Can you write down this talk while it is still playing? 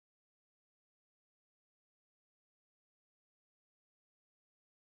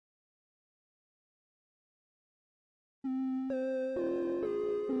Every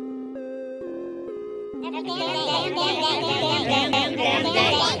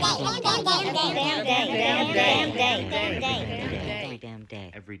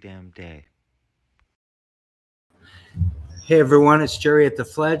damn day. Hey everyone, it's Jerry at the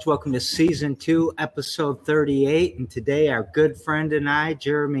Fledge. Welcome to Season 2, Episode 38. And today our good friend and I,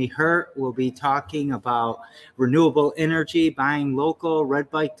 Jeremy Hurt, will be talking about renewable energy, buying local, red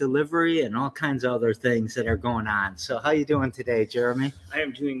bike delivery, and all kinds of other things that are going on. So how you doing today, Jeremy? I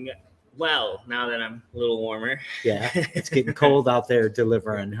am doing well now that I'm a little warmer. Yeah, it's getting cold out there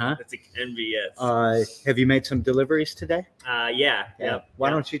delivering, huh? It's a envy, yes. Have you made some deliveries today? Yeah. Yep. Why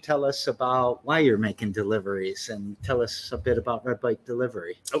don't you tell us about why you're making deliveries and tell us a bit about red bike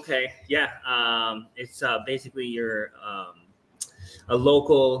delivery? Okay. Yeah. It's basically you're a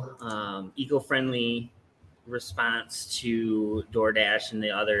local eco-friendly response to DoorDash and the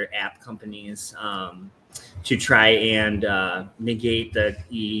other app companies to try and negate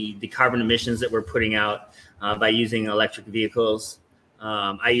the carbon emissions that we're putting out by using electric vehicles.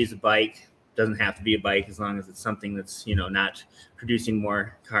 I use a bike. Doesn't have to be a bike as long as it's something that's not producing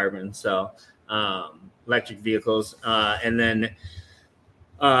more carbon. So electric vehicles, and then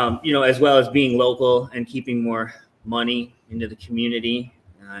as well as being local and keeping more money into the community,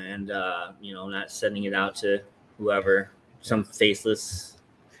 and not sending it out to whoever, some faceless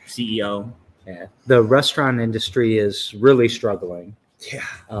CEO. Yeah, the restaurant industry is really struggling.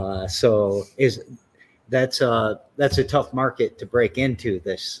 Yeah. So that's a tough market to break into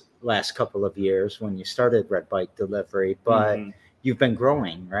this last couple of years when you started red bike delivery, but you've been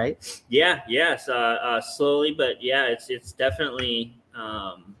growing, right? Yes, slowly, but yeah, it's definitely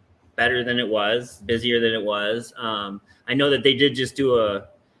better than it was, busier than it was. I know that they did just do a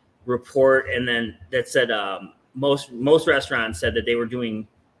report, and then that said most restaurants said that they were doing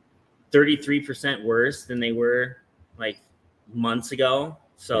 33% worse than they were like months ago.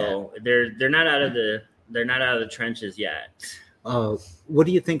 So yeah. they're not out of the trenches yet. What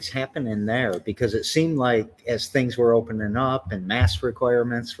do you think's happening there? Because it seemed like as things were opening up and mask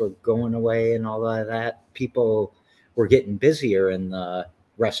requirements were going away and all of that, people were getting busier in the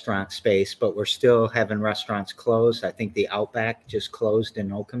restaurant space, but we're still having restaurants closed. I think the Outback just closed in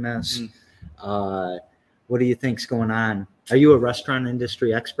Okomis. What do you think's going on? Are you a restaurant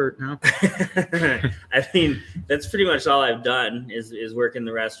industry expert now? I mean, that's pretty much all I've done is work in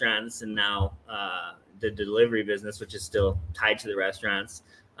the restaurants, and now the delivery business, which is still tied to the restaurants.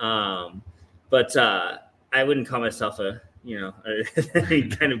 But I wouldn't call myself any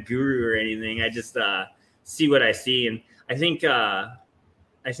kind of guru or anything. I just see what I see, and I think the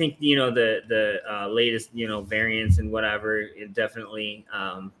latest variants and whatever, it definitely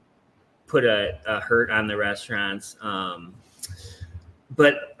put a hurt on the restaurants.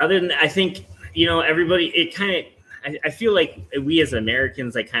 But other than that, I think everybody, it kind of, I feel like we as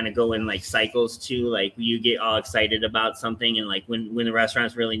Americans kind of go in cycles too. Like you get all excited about something, and when the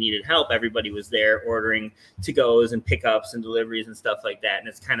restaurants really needed help, everybody was there ordering to-goes and pickups and deliveries and stuff like that. And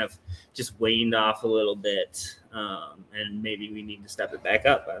it's kind of just waned off a little bit. And maybe we need to step it back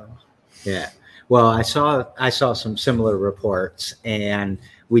up. I don't know. Yeah. Well, I saw some similar reports, and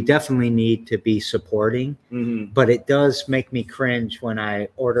we definitely need to be supporting, but it does make me cringe when I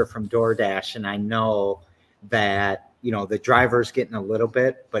order from DoorDash and I know that, the driver's getting a little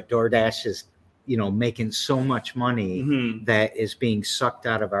bit, but DoorDash is, making so much money that is being sucked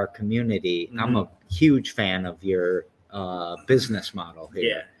out of our community. I'm a huge fan of your business model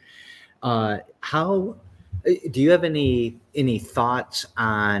here. Yeah. How do you have any thoughts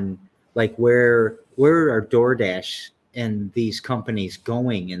on where are DoorDash and these companies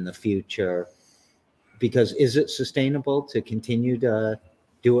going in the future? Because is it sustainable to continue to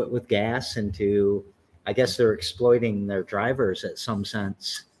do it with gas, and I guess they're exploiting their drivers at some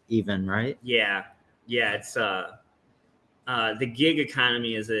sense even, right? Yeah. It's the gig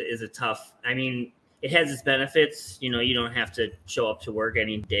economy is a tough, I mean, it has its benefits. You don't have to show up to work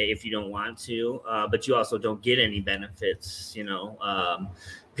any day if you don't want to, but you also don't get any benefits,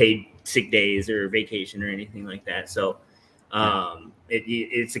 paid sick days or vacation or anything like that. So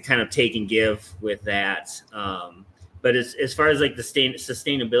it's a kind of take and give with that. But as far as the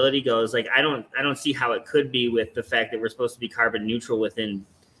sustainability goes, I don't see how it could be with the fact that we're supposed to be carbon neutral within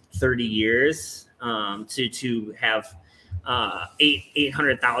 30 years to have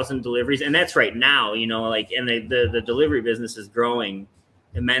 800,000 deliveries, and that's right now. And the delivery business is growing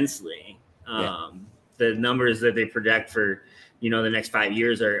immensely. The numbers that they project for the next 5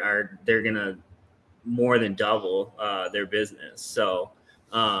 years they're gonna more than double their business. So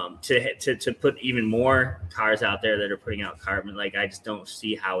to put even more cars out there that are putting out carbon, I just don't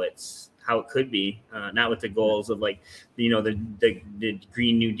see how it's how it could be, not with the goals of like, the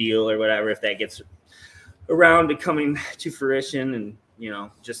Green New Deal or whatever, if that gets around to coming to fruition, and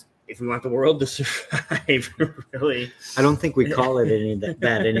just if we want the world to survive, really. I don't think we call it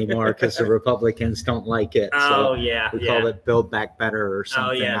that anymore because the Republicans don't like it. Oh so yeah, we call it Build Back Better or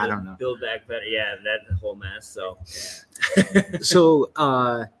something. Oh yeah, I don't know. Build Back Better. Yeah, that whole mess. So, So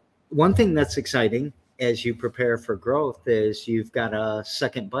one thing that's exciting as you prepare for growth is you've got a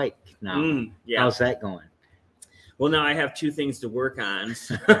second bike now. Yeah. How's that going? Well, now I have two things to work on.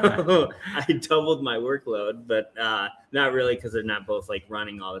 So I doubled my workload, but not really because they're not both like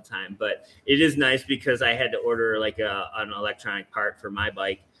running all the time. But it is nice because I had to order like an electronic part for my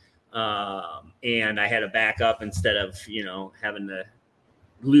bike, and I had a backup instead of having to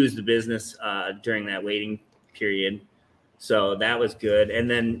lose the business during that waiting period. So that was good. And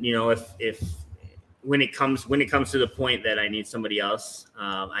then if when it comes to the point that I need somebody else,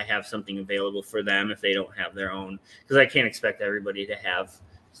 I have something available for them if they don't have their own, because I can't expect everybody to have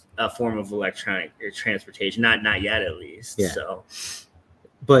a form of electronic transportation, not yet at least. Yeah. So,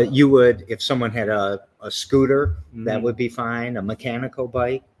 but you would, if someone had a scooter, that would be fine. A mechanical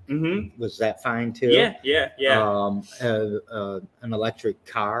bike, was that fine too? Yeah. An electric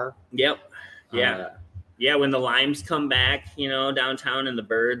car. Yep. Yeah. Yeah, when the limes come back, downtown, and the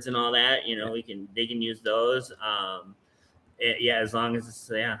birds and all that, they can use those. As long as it's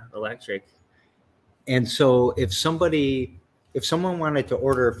electric. And so if someone wanted to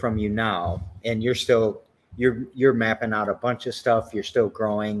order from you now, and you're mapping out a bunch of stuff, you're still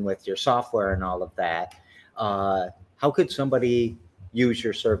growing with your software and all of that, how could somebody use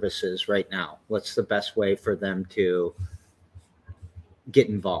your services right now? What's the best way for them to get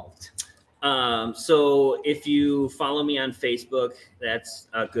involved? So if you follow me on Facebook, that's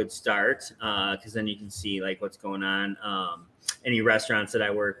a good start, because then you can see like what's going on, any restaurants that I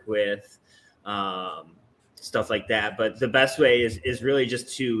work with, stuff like that. But the best way is really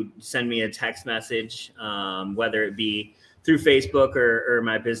just to send me a text message, whether it be through Facebook or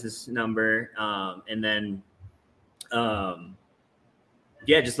my business number, and then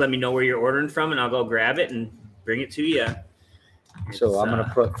just let me know where you're ordering from, and I'll go grab it and bring it to you. So I'm going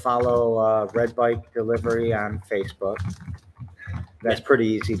to follow Red Bike Delivery on Facebook. That's pretty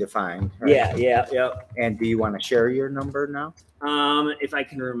easy to find. Right? Yeah. And do you want to share your number now? If I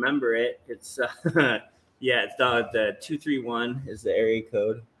can remember it, it's the 231 is the area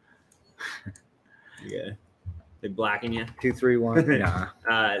code. Yeah, they're blocking you. 231. Nah.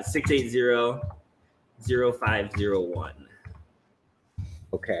 680-0501.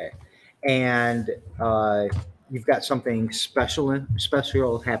 Okay, and you've got something special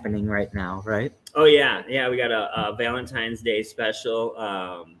happening right now, right? Oh yeah. We got a Valentine's Day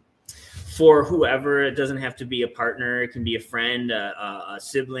special for whoever. It doesn't have to be a partner. It can be a friend, a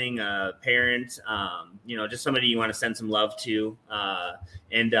sibling, a parent. Just somebody you want to send some love to.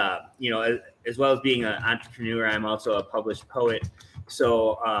 And as well as being an entrepreneur, I'm also a published poet.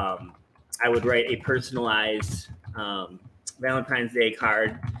 So I would write a personalized Valentine's Day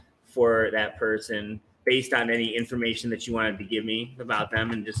card for that person, based on any information that you wanted to give me about them,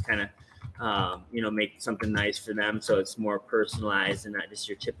 and just kind of, make something nice for them. So it's more personalized and not just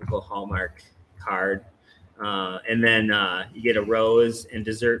your typical Hallmark card. And then you get a rose and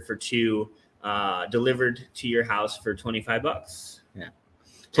dessert for two, delivered to your house for $25. Yeah.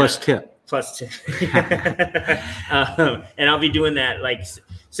 Plus tip. And I'll be doing that, like,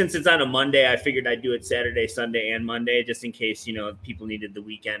 since it's on a Monday, I figured I'd do it Saturday, Sunday, and Monday, just in case, people needed the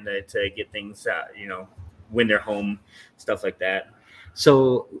weekend to get things, when they're home, stuff like that.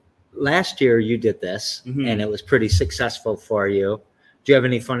 So last year you did this, and it was pretty successful for you. Do you have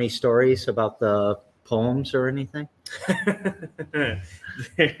any funny stories about the poems or anything?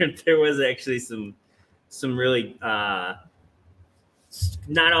 There was actually some really,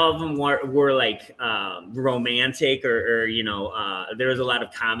 not all of them were like romantic or there was a lot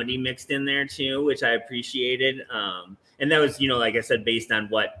of comedy mixed in there too, which I appreciated. And that was, like I said, based on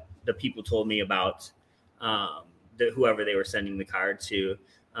what the people told me about whoever they were sending the card to.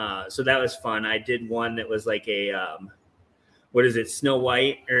 So that was fun. I did one that was like a, what is it, Snow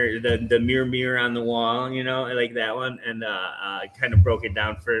White, or the mirror on the wall, I like that one. And kind of broke it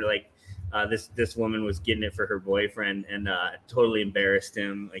down for like, this woman was getting it for her boyfriend, and totally embarrassed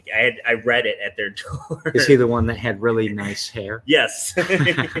him. Like I read it at their door. Is he the one that had really nice hair? Yes.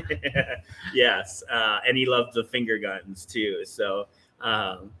 Yes. And he loved the finger guns too. So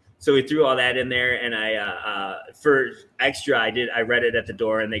we threw all that in there, and I for extra, I read it at the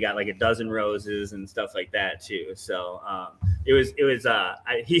door, and they got like a dozen roses and stuff like that too. So it was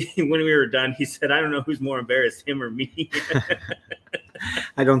when we were done, he said, "I don't know who's more embarrassed, him or me."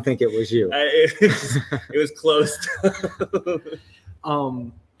 I don't think it was you. It was close.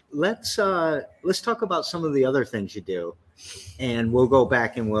 Let's talk about some of the other things you do, and we'll go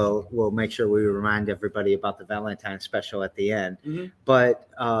back and we'll make sure we remind everybody about the Valentine's special at the end. Mm-hmm. But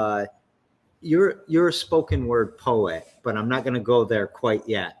you're a spoken word poet, but I'm not going to go there quite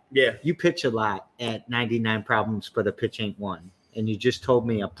yet. Yeah. You pitch a lot at 99 Problems, but a pitch ain't one. And you just told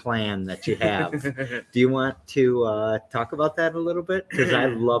me a plan that you have. Do you want to talk about that a little bit? Because I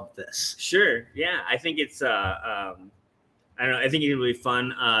love this. Sure. Yeah. I think it's, I don't know. I think it'll be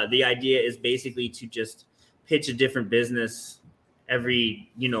fun. The idea is basically to just pitch a different business every,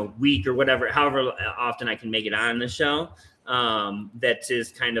 week or whatever, however often I can make it on the show. That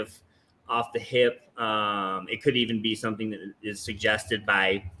is kind of off the hip. It could even be something that is suggested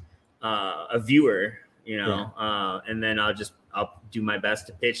by a viewer, and then I'll do my best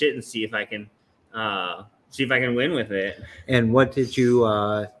to pitch it and see if I can win with it. And what did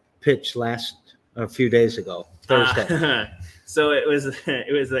you pitch a few days ago, Thursday? So it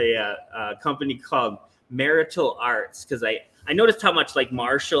was a company called Marital Arts, because I noticed how much like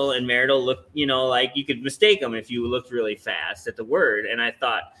Marshall and marital look, like you could mistake them if you looked really fast at the word. And I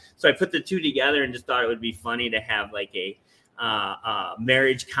put the two together and just thought it would be funny to have like a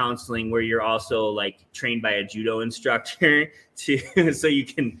marriage counseling where you're also like trained by a judo instructor so you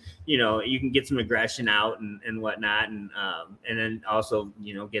can get some aggression out and whatnot. And then also,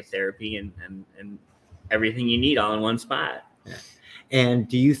 get therapy and everything you need all in one spot. Yeah. And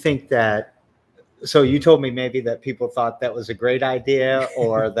do you think that, so you told me maybe that people thought that was a great idea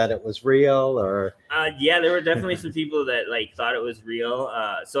or that it was real or? Yeah, there were definitely some people that like thought it was real.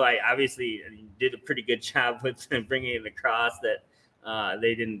 So I obviously did a pretty good job with bringing it across that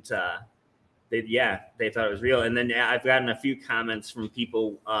they didn't, they thought it was real. And then I've gotten a few comments from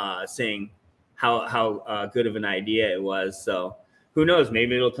people saying how good of an idea it was. So who knows,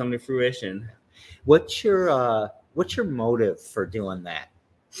 maybe it'll come to fruition. What's your motive for doing that?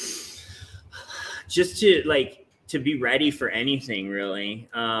 Just to be ready for anything, really.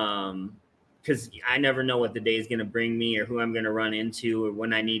 Because I never know what the day is going to bring me or who I'm going to run into or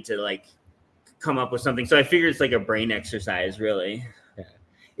when I need to like come up with something. So I figure it's like a brain exercise, really.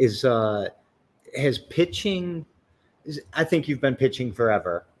 Yeah. Has pitching, I think you've been pitching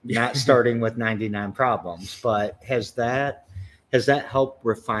forever, not starting with 99 Problems, but has that helped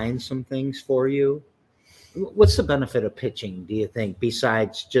refine some things for you? What's the benefit of pitching, do you think,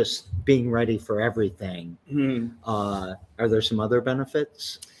 besides just being ready for everything? Mm-hmm. Are there some other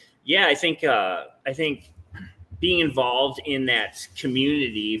benefits? Yeah, I think being involved in that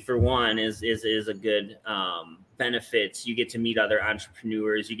community, for one, is a good benefit. You get to meet other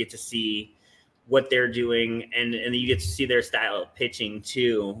entrepreneurs. You get to see what they're doing, and you get to see their style of pitching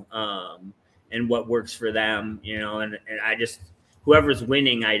too, and what works for them. And I just, whoever's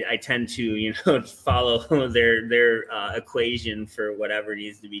winning, I tend to, follow their equation for whatever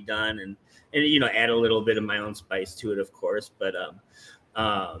needs to be done, and add a little bit of my own spice to it, of course. But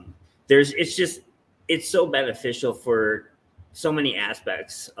it's so beneficial for so many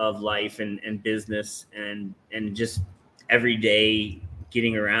aspects of life and business and just every day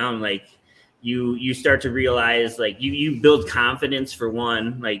getting around. Like you start to realize, like you build confidence, for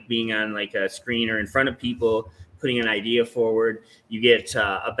one, like being on like a screen or in front of people, putting an idea forward. You get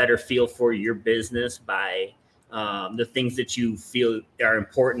a better feel for your business by the things that you feel are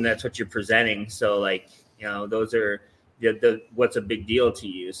important. That's what you're presenting. So like, those are the what's a big deal to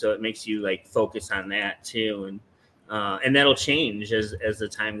you. So it makes you like focus on that too. And that'll change as the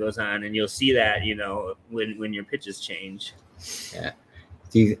time goes on, and you'll see that, when your pitches change. Yeah.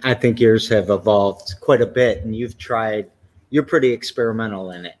 I think yours have evolved quite a bit, and you're pretty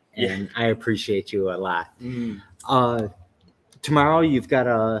experimental in it, and I appreciate you a lot. Mm. Tomorrow you've got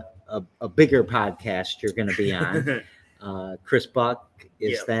a bigger podcast you're going to be on. Chris Buck,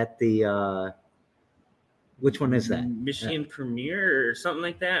 is that the which one is that? Michigan Premier or something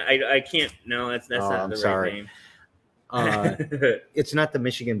like that. I can't. No, that's not the right name. It's not the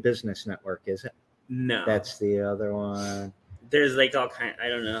Michigan Business Network, is it? No, that's the other one. There's like all kind. I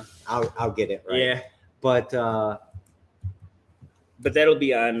don't know. I'll get it right. Yeah, but that'll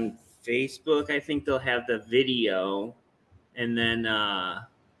be on Facebook. I think they'll have the video, and then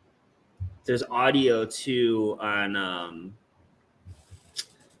there's audio too on.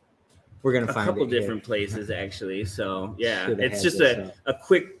 We're gonna find a couple it different places actually. So yeah, it's just a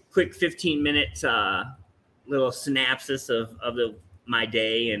quick 15-minute little synopsis of my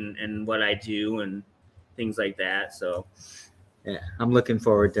day and what I do and things like that. So yeah, I'm looking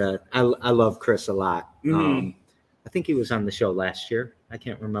forward to it. I love Chris a lot. Mm-hmm. I think he was on the show last year. I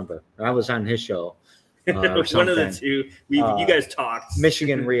can't remember. I was on his show. or One of the something. two. You guys talked.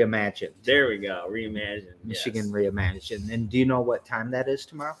 Michigan Reimagined. There we go. Reimagined. Michigan yes. Reimagined. And do you know what time that is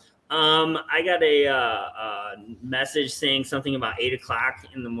tomorrow? I got a message saying something about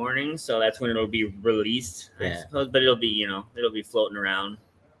 8:00 in the morning, so that's when it'll be released, I suppose. But it'll be floating around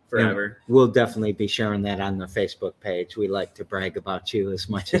forever. And we'll definitely be sharing that on the Facebook page. We like to brag about you as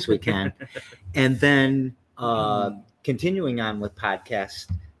much as we can. And then continuing on with podcasts,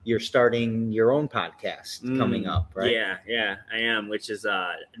 you're starting your own podcast coming up, right? Yeah, I am, which is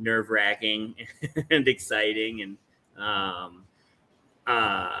nerve-wracking and exciting, and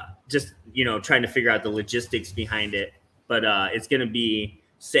just trying to figure out the logistics behind it. But it's going to be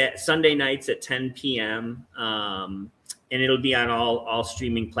Sunday nights at 10 p.m. And it'll be on all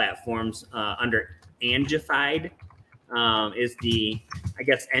streaming platforms under Angified is the, I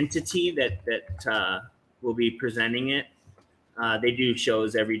guess, entity that will be presenting it. They do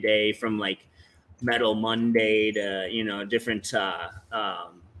shows every day from like Metal Monday to different.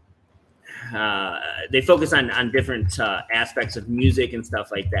 They focus on different aspects of music and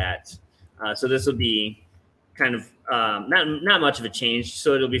stuff like that. So this will be kind of not much of a change.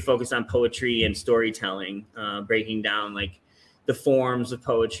 So it'll be focused on poetry and storytelling, breaking down like the forms of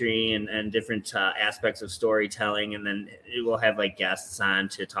poetry and different aspects of storytelling, and then it will have like guests on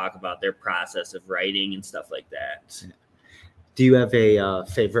to talk about their process of writing and stuff like that. Do you have a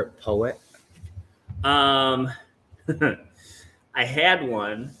favorite poet? I had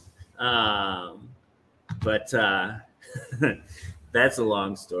one, but that's a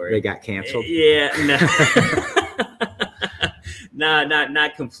long story. They got canceled? Yeah, no,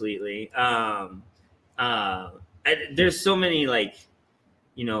 not completely. There's so many like,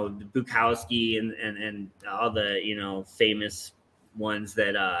 Bukowski and all the famous ones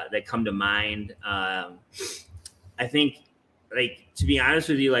that come to mind. I think, like, to be honest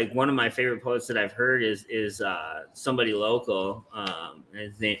with you, like one of my favorite poets that I've heard is somebody local.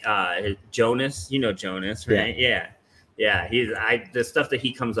 His name Jonas. You know Jonas, right? Yeah. The stuff that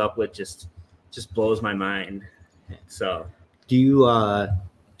he comes up with just blows my mind. So, do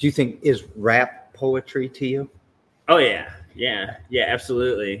you think is rap poetry to you? Oh yeah,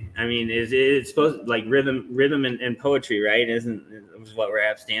 absolutely. I mean, it's supposed like rhythm and poetry, right? Is what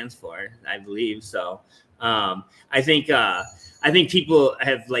rap stands for, I believe. So, I think people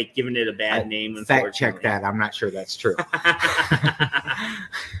have like given it a bad name. Fact check that. I'm not sure that's true.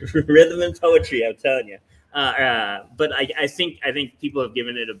 Rhythm and poetry, I'm telling you. But I think people have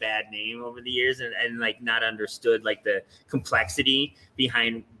given it a bad name over the years and like not understood like the complexity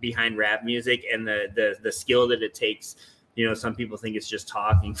behind rap music and the skill that it takes. Some people think it's just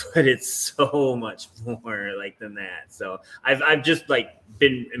talking, but it's so much more like than that. So I've just like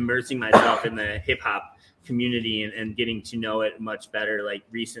been immersing myself in the hip hop community and getting to know it much better like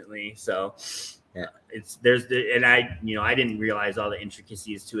recently. So yeah, I didn't realize all the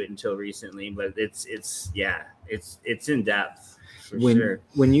intricacies to it until recently, but it's in depth for sure.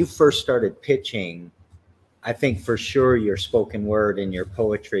 When you first started pitching, I think for sure your spoken word and your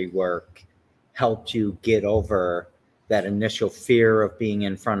poetry work helped you get over that initial fear of being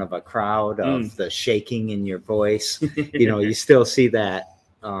in front of a crowd, of the shaking in your voice. You still see that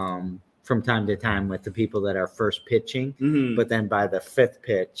from time to time with the people that are first pitching, but then by the fifth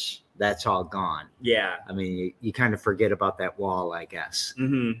pitch, that's all gone. Yeah. I mean, you kind of forget about that wall, I guess.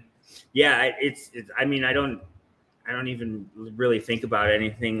 Yeah. I mean, I don't even really think about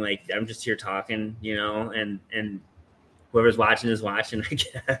anything. Like I'm just here talking, and whoever's watching is watching, I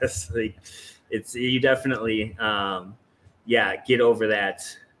guess. Like you definitely, get over that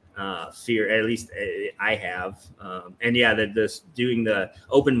fear. At least I have. And yeah, doing the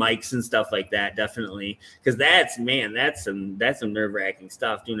open mics and stuff like that, definitely. Cause that's some nerve-wracking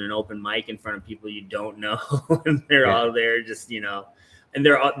stuff, doing an open mic in front of people you don't know. And they're all there just, and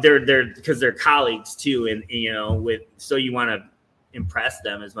they're because they're colleagues too. And, so you want to impress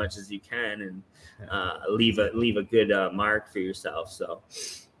them as much as you can and leave a good mark for yourself. So,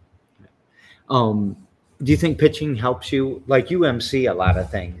 do you think pitching helps you? Like you MC a lot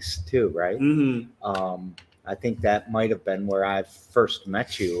of things too, right? I think that might have been where I first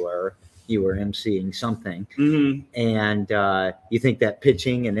met you, or you were MCing something. And you think that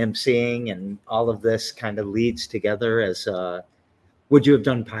pitching and MCing and all of this kind of leads together as would you have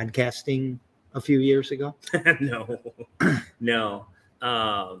done podcasting a few years ago? No.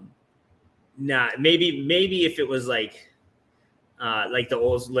 Not maybe if it was like the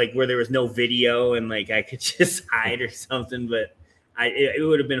old, like where there was no video and like I could just hide or something, but it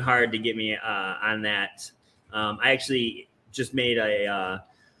would have been hard to get me on that. I actually just made a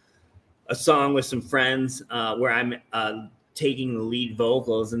song with some friends where I'm taking the lead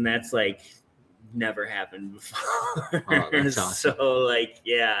vocals, and that's like never happened before. Oh, that's awesome. So like,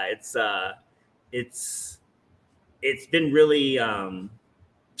 yeah, it's been really, oh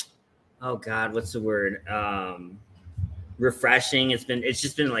God, what's the word? Refreshing. It's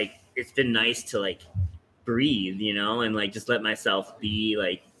just been like, it's been nice to like breathe, you know, and like just let myself be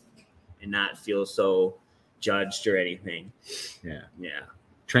like, and not feel so judged or anything. Yeah. Yeah.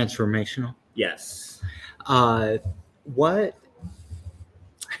 Transformational. Yes.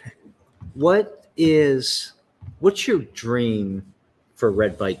 What's your dream for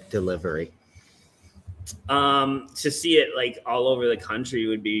Red Bike Delivery? To see it like all over the country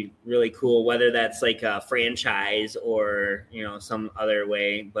would be really cool, whether that's like a franchise or, you know, some other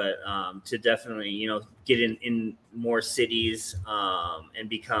way, but to definitely, you know, get in more cities and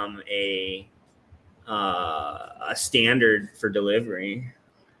become a standard for delivery.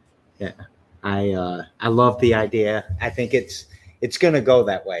 Yeah, I love the idea. I think it's going to go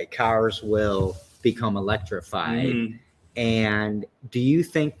that way. Cars will become electrified. Mm-hmm. And do you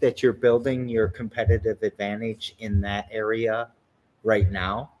think that you're building your competitive advantage in that area right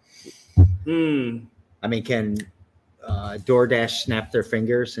now? I mean, can DoorDash snap their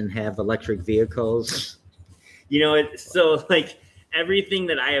fingers and have electric vehicles? You know, so like everything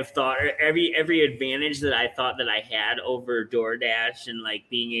that I have thought, or every advantage that I thought that I had over DoorDash and like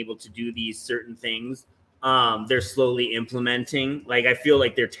being able to do these certain things, they're slowly implementing. Like I feel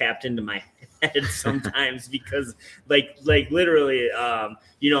like they're tapped into my head sometimes because like literally,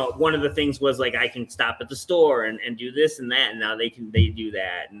 you know, one of the things was like I can stop at the store and do this and that, and now they do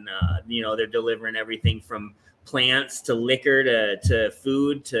that, and you know, they're delivering everything from plants to liquor to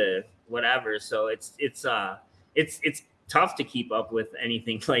food to whatever. So it's tough to keep up with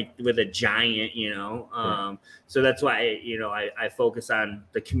anything like with a giant, you know. So that's why, you know, I focus on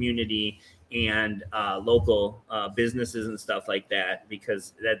the community and local businesses and stuff like that,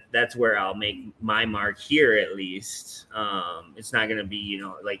 because that's where I'll make my mark here at least. It's not going to be, you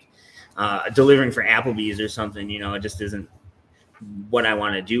know, like delivering for Applebee's or something, you know. It just isn't what I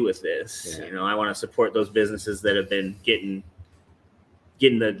want to do with this. You know, I want to support those businesses that have been getting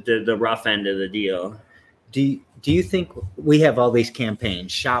the rough end of the deal. Do you think we have all these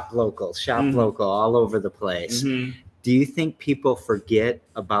campaigns, shop local, all over the place? Mm-hmm. Do you think people forget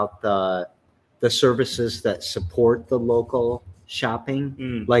about the services that support the local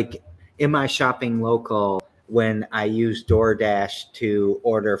shopping? Like, am I shopping local when I use DoorDash to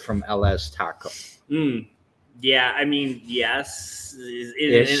order from LS Taco? Yeah, I mean, yes,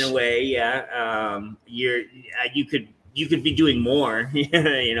 in a way, yeah. You could be doing more,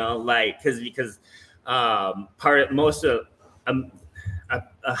 you know, like because most of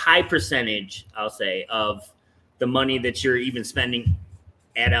a high percentage, I'll say, of the money that you're even spending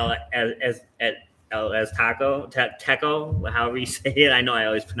at LS Taco, however you say it. I know I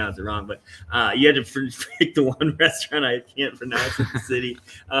always pronounce it wrong, but you had to pick the one restaurant I can't pronounce in the city.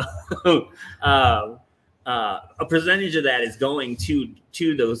 A percentage of that is going to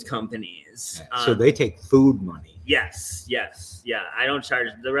those companies. So they take food money. Yes. Yeah. I don't charge.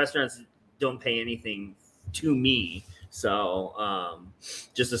 The restaurants don't pay anything to me. So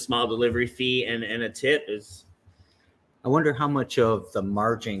just a small delivery fee and a tip is. I wonder how much of the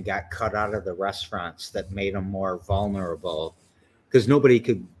margin got cut out of the restaurants that made them more vulnerable, because nobody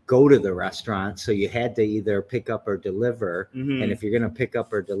could go to the restaurant. So you had to either pick up or deliver. Mm-hmm. And if you're going to pick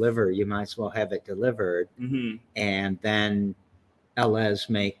up or deliver, you might as well have it delivered. Mm-hmm. And then LS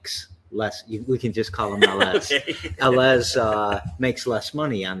makes less. We can just call them LS. Okay. LS makes less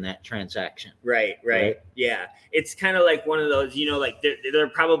money on that transaction. Right. Yeah. It's kind of like one of those, you know, like they're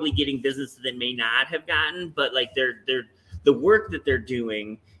probably getting business that they may not have gotten, but like the work that they're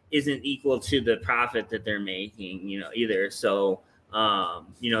doing isn't equal to the profit that they're making, you know, either. So,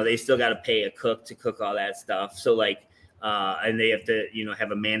 you know, they still got to pay a cook to cook all that stuff. So like, and they have to, you know,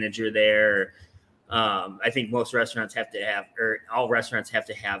 have a manager there. I think most restaurants have to have, or all restaurants have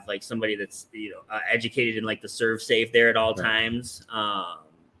to have like somebody that's, you know, educated in like the serve safe there at all times.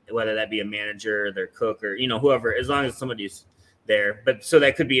 Whether that be a manager or their cook or, you know, whoever, as long as somebody's there. But so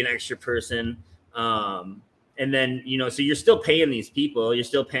that could be an extra person. And then, you know, so you're still paying these people, you're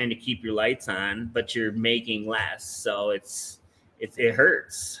still paying to keep your lights on, but you're making less. So it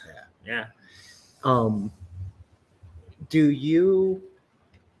hurts. Yeah.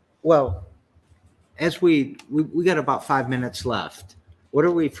 As we got about 5 minutes left, what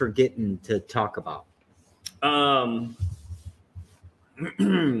are we forgetting to talk about?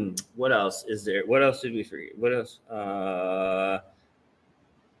 What else is there? What else did we forget? What else?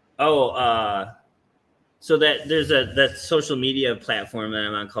 So that there's that social media platform that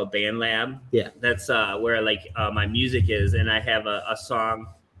I'm on called BandLab. Yeah. That's where like my music is, and I have a song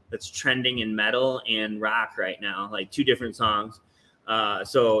that's trending in metal and rock right now, like 2 different songs.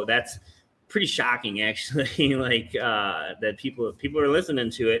 So that's pretty shocking, actually, like that people are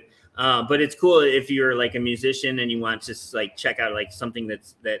listening to it. But it's cool if you're like a musician and you want to like check out like something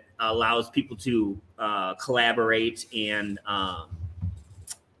that allows people to collaborate and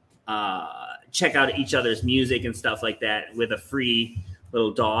check out each other's music and stuff like that with a free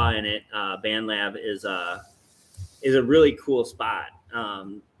little DAW in it. BandLab is a really cool spot.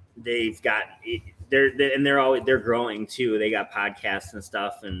 They've got they're growing too. They got podcasts and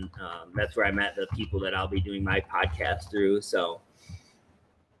stuff, and that's where I met the people that I'll be doing my podcast through. So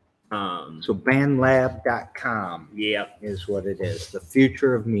bandlab.com is what it is. The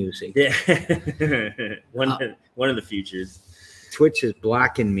future of music. Yeah. one of the futures. Twitch is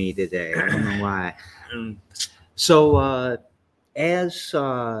blocking me today. I don't know why. So as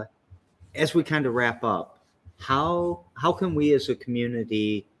we kind of wrap up, how can we as a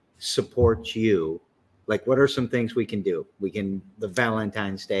community support you? Like, what are some things we can do? We can, the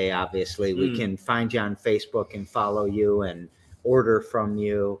Valentine's Day, obviously, we can find you on Facebook and follow you and order from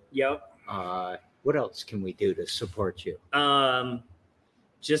you. Yep. What else can we do to support you?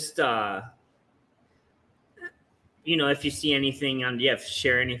 Just if you see anything on,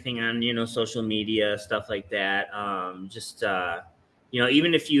 share anything on, social media, stuff like that.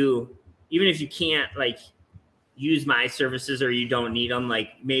 Even if you can't like use my services or you don't need them,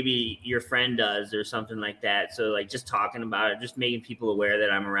 like maybe your friend does or something like that. So like just talking about it, just making people aware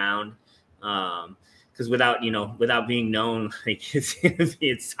that I'm around. Because without being known, like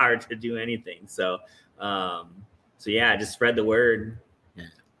it's hard to do anything. So just spread the word.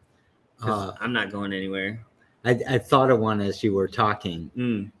 Yeah. I'm not going anywhere. I thought of one as you were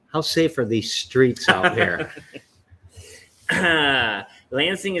talking. How safe are these streets out here?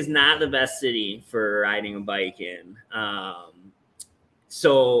 Lansing is not the best city for riding a bike in.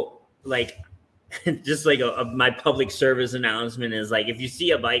 So like, just like my public service announcement is like, if you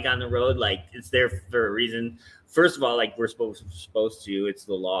see a bike on the road, like it's there for a reason. First of all, like we're supposed to, it's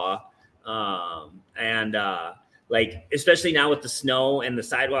the law. Like, especially now with the snow and the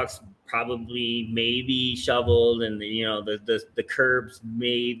sidewalks probably maybe shoveled and the curbs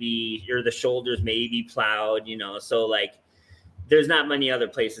maybe, or the shoulders maybe plowed, so like there's not many other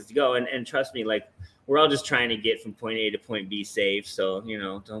places to go. And trust me, like we're all just trying to get from point A to point B safe. So,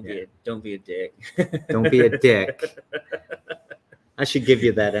 don't be a dick. Don't be a dick. I should give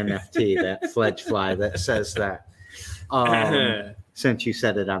you that NFT, that Fledge Fly that says that. Since you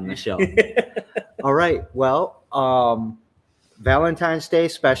said it on the show. All right. Well, Valentine's Day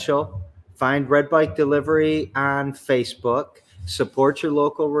special. Find Red Bike Delivery on Facebook. Support your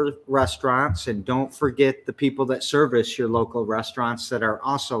local restaurants, and don't forget the people that service your local restaurants that are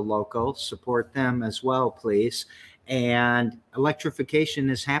also local. Support them as well, please. And electrification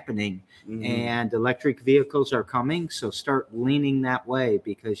is happening, and electric vehicles are coming. So start leaning that way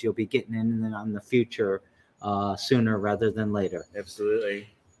because you'll be getting in on the future sooner rather than later. Absolutely.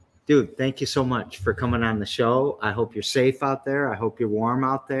 Dude, thank you so much for coming on the show. I hope you're safe out there. I hope you're warm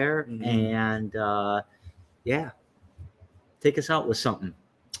out there. And take us out with something.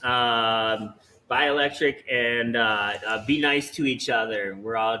 Buy electric and be nice to each other.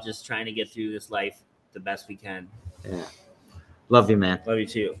 We're all just trying to get through this life the best we can. Yeah. Love you, man. Love you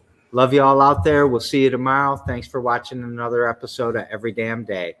too. Love you all out there. We'll see you tomorrow. Thanks for watching another episode of Every Damn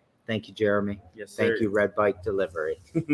Day. Thank you, Jeremy. Yes, sir. Thank you, Red Bike Delivery.